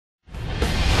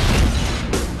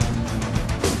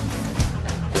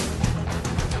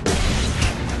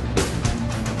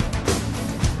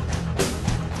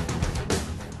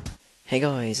Hey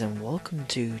guys, and welcome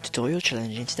to Tutorial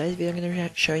Challenge. In today's video I'm going to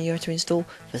be showing you how to install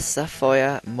the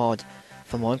Sapphire mod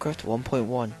for Minecraft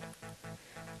 1.1.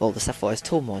 Well, the Sapphire's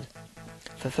tool mod.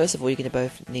 First of all, you're going to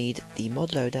both need the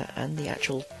mod loader and the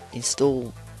actual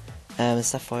install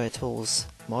Sapphire tools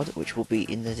mod, which will be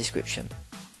in the description.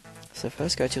 So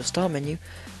first go to your start menu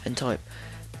and type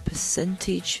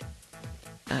percentage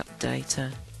app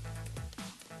data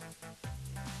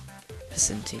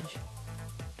percentage.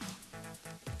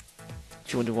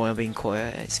 If you wonder why I'm being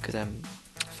quiet, it's because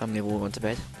family have all gone to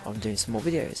bed. I'm doing some more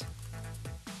videos.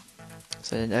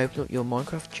 So then open up your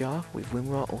Minecraft jar with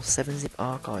WinRar or 7-zip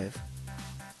archive.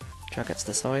 Drag that to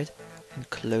the side and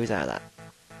close out of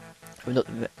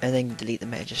that. And then delete the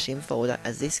metadata folder,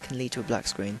 as this can lead to a black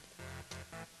screen.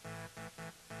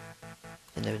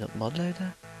 Then open up mod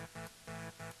loader.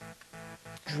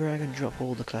 Drag and drop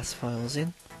all the class files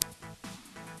in.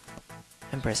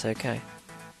 And press OK.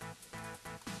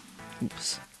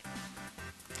 Oops.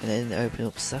 And then open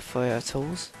up Sapphire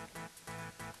tools.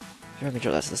 Drag and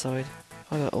drop that to the side.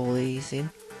 I got all these in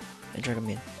and drag them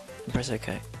in and press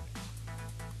OK.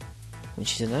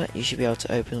 Once you've done that, you should be able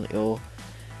to open up your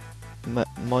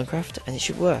Minecraft and it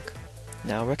should work.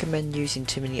 Now I recommend using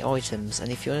too many items,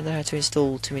 and if you want to know how to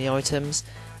install too many items,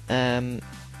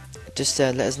 just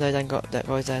let us know that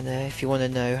guys down there if you want to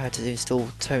know how to install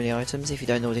too many items if you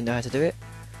don't already know how to do it.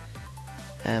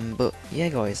 But yeah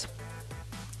guys,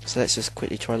 so let's just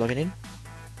quickly try logging in.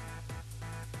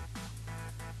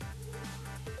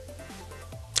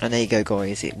 And there you go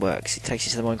guys, it works. It takes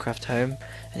you to the Minecraft home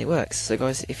and it works. So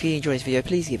guys, if you enjoyed this video,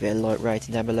 please give it a like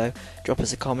rating down below, drop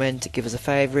us a comment, give us a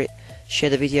favourite,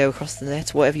 share the video across the net,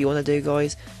 whatever you want to do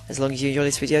guys. As long as you enjoy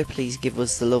this video, please give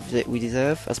us the love that we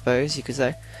deserve, I suppose you could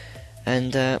say.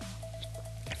 And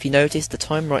if you notice the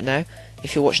time right now,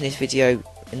 if you're watching this video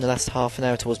in the last half an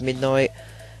hour towards midnight,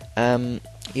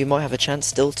 you might have a chance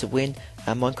still to win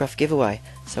a Minecraft giveaway.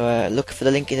 So look for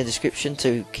the link in the description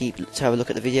to have a look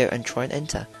at the video and try and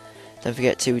enter. Don't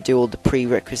forget to do all the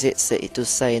prerequisites that it does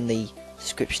say in the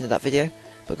description of that video.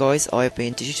 But guys, I have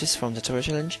been Digitus from Tutorial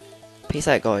Challenge. Peace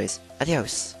out guys.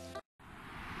 Adios.